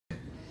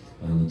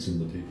and it's in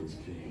the People's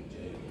Key.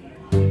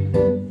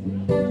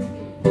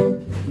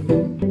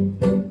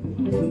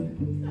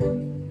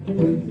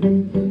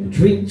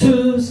 Between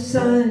two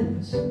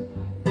signs,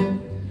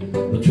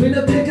 between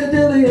the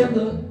Piccadilly and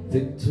the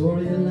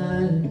Victoria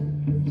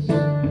lines,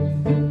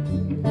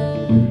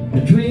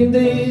 between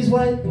these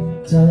white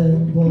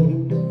tiled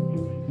walls,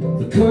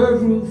 the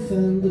curved roof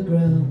and the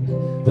ground,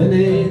 when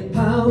a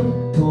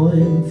pound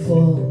coin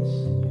falls,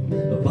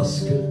 a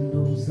busker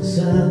knows the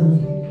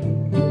sound.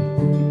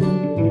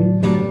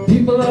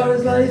 People are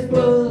his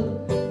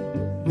lifeblood,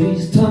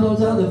 these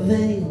tunnels are the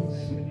veins.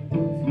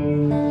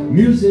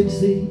 Music's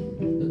the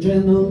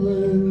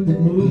adrenaline that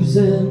moves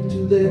them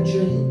to their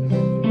trains.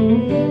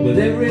 With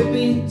every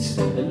beat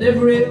and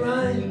every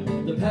rhyme,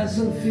 the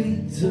passing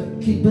feet are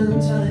keeping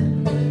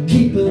time,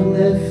 keeping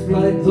left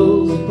like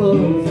those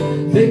above.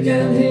 They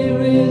can hear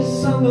his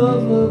song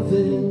of love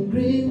in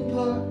Green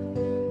Park,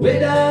 way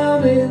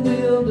down in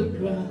the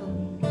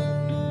underground.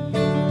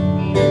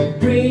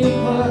 Green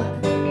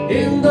Park,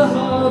 in the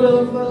heart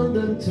of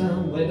London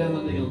town, way down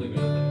in the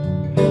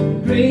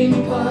underground.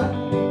 Green Park,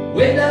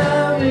 way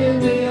down in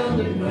the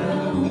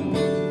underground.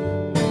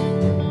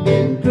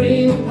 In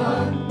Green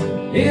Park,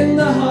 in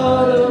the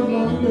heart of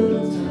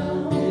London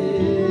town.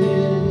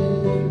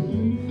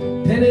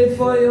 Yeah. Penny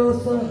for your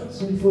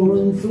thoughts and for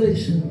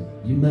inflation,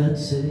 you might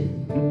say.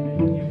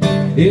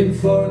 In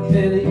for a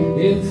penny,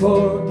 in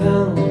for a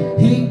pound,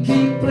 he'd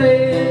keep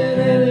playing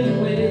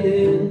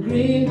anyway. In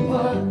Green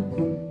Park,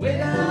 way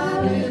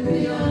down in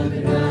the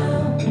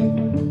underground.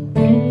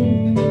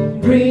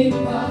 Green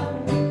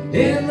Park,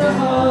 in the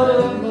heart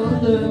of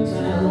London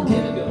town. Keep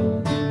it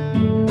going.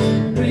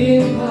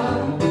 Green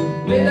Park,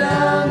 way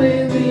down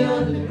in the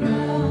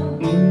underground.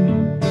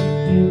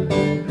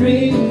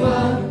 Green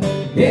Park,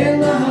 in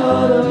the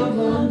heart of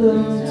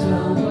London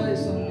town.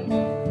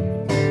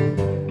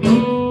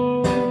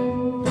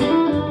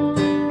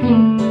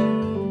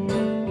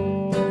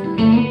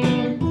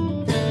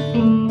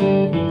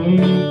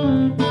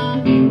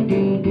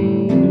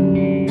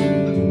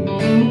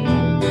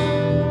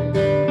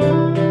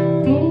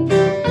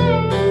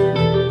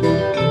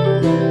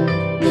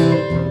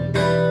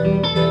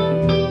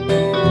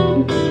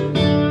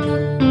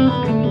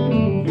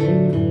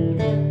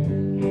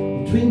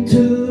 Between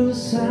two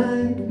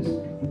signs,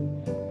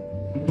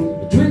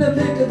 between the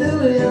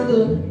Piccadilly and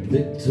the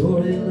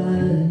Victoria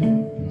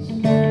lines,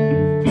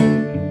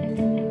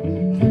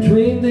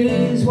 between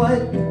these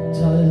white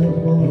tiled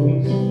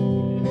walls,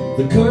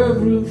 the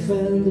curved roof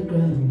and the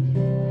ground,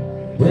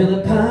 when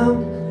a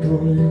pound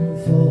coin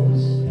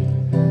falls,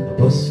 a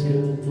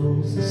busker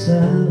knows the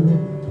sound.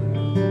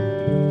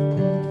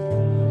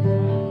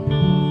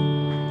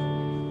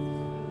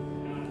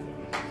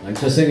 Thanks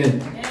for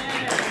singing.